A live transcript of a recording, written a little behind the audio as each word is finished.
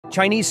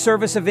Chinese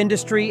Service of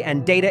Industry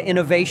and Data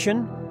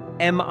Innovation,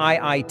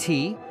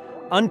 MIIT,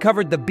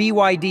 uncovered the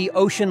BYD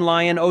Ocean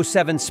Lion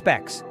 07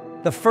 specs,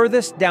 the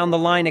furthest down the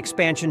line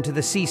expansion to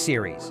the C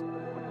Series.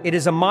 It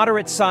is a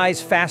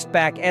moderate-size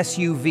fastback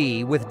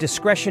SUV with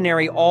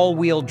discretionary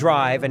all-wheel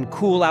drive and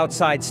cool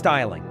outside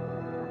styling.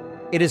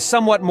 It is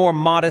somewhat more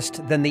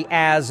modest than the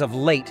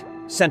as-of-late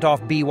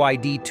sent-off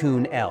BYD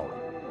Tune L.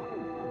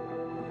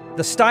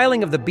 The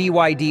styling of the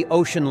BYD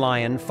Ocean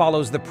Lion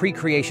follows the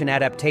pre-creation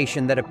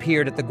adaptation that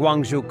appeared at the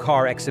Guangzhou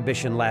Car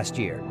Exhibition last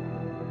year.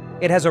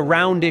 It has a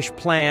roundish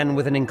plan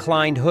with an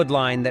inclined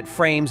hoodline that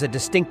frames a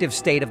distinctive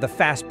state of the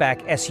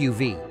fastback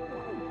SUV.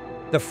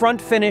 The front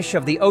finish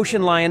of the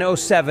Ocean Lion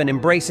 07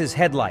 embraces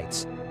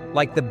headlights,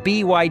 like the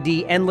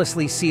BYD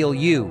Endlessly Seal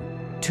U,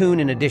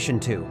 Tune in addition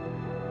to.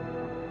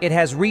 It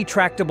has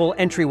retractable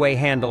entryway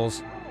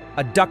handles,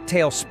 a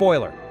ducktail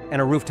spoiler,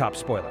 and a rooftop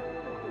spoiler.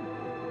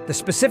 The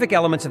specific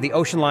elements of the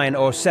Ocean Lion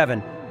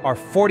 07 are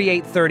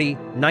 4830,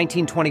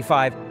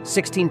 1925,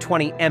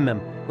 1620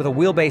 mm with a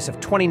wheelbase of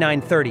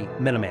 2930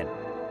 mm.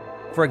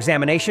 For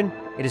examination,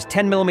 it is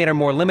 10 mm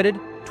more limited,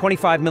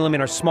 25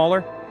 mm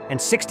smaller,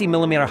 and 60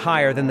 mm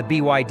higher than the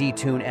BYD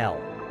Tune L.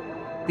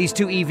 These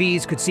two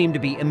EVs could seem to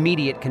be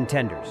immediate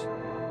contenders.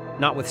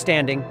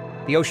 Notwithstanding,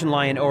 the Ocean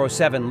Lion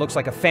 07 looks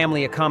like a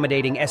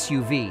family-accommodating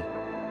SUV,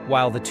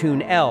 while the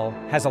Tune L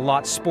has a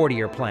lot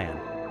sportier plan.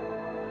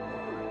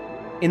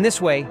 In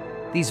this way,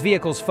 these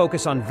vehicles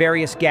focus on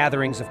various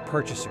gatherings of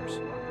purchasers.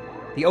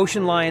 The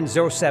Ocean Lion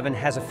 07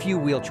 has a few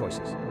wheel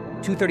choices: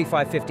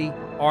 235/50,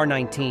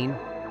 R19,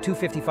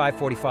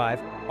 255/45,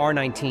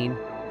 R19,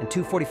 and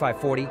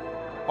 245/40,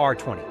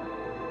 R20.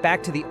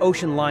 Back to the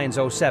Ocean Lion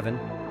 07,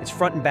 its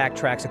front and back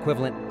tracks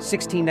equivalent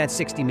 16 and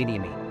 60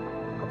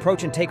 mm.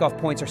 Approach and takeoff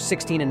points are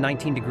 16 and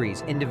 19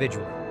 degrees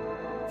individually.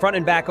 Front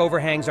and back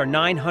overhangs are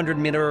 900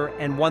 mm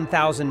and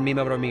 1000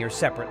 mm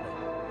separately.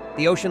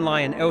 The Ocean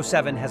Lion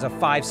 07 has a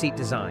 5-seat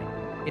design.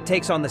 It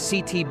takes on the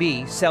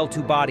CTB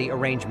cell-to-body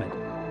arrangement,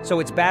 so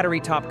its battery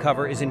top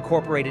cover is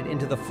incorporated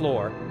into the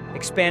floor,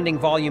 expanding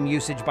volume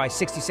usage by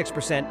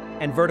 66%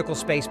 and vertical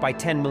space by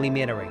 10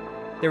 mm.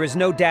 There is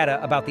no data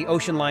about the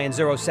Ocean Lion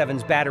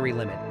 07's battery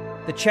limit.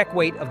 The check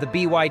weight of the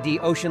BYD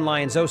Ocean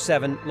Lion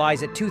 07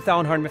 lies at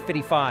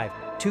 2,155,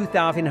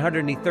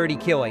 2,130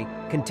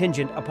 kg,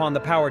 contingent upon the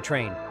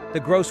powertrain. The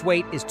gross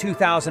weight is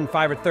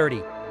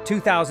 2,530,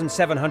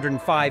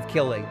 2,705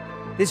 kg.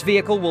 This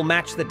vehicle will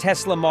match the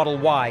Tesla Model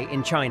Y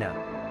in China.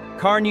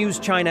 Car News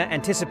China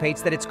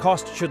anticipates that its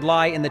cost should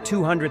lie in the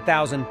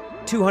 200,000,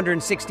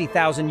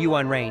 260,000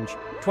 yuan range,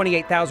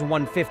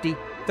 28,150,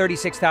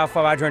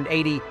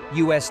 36,580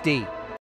 USD.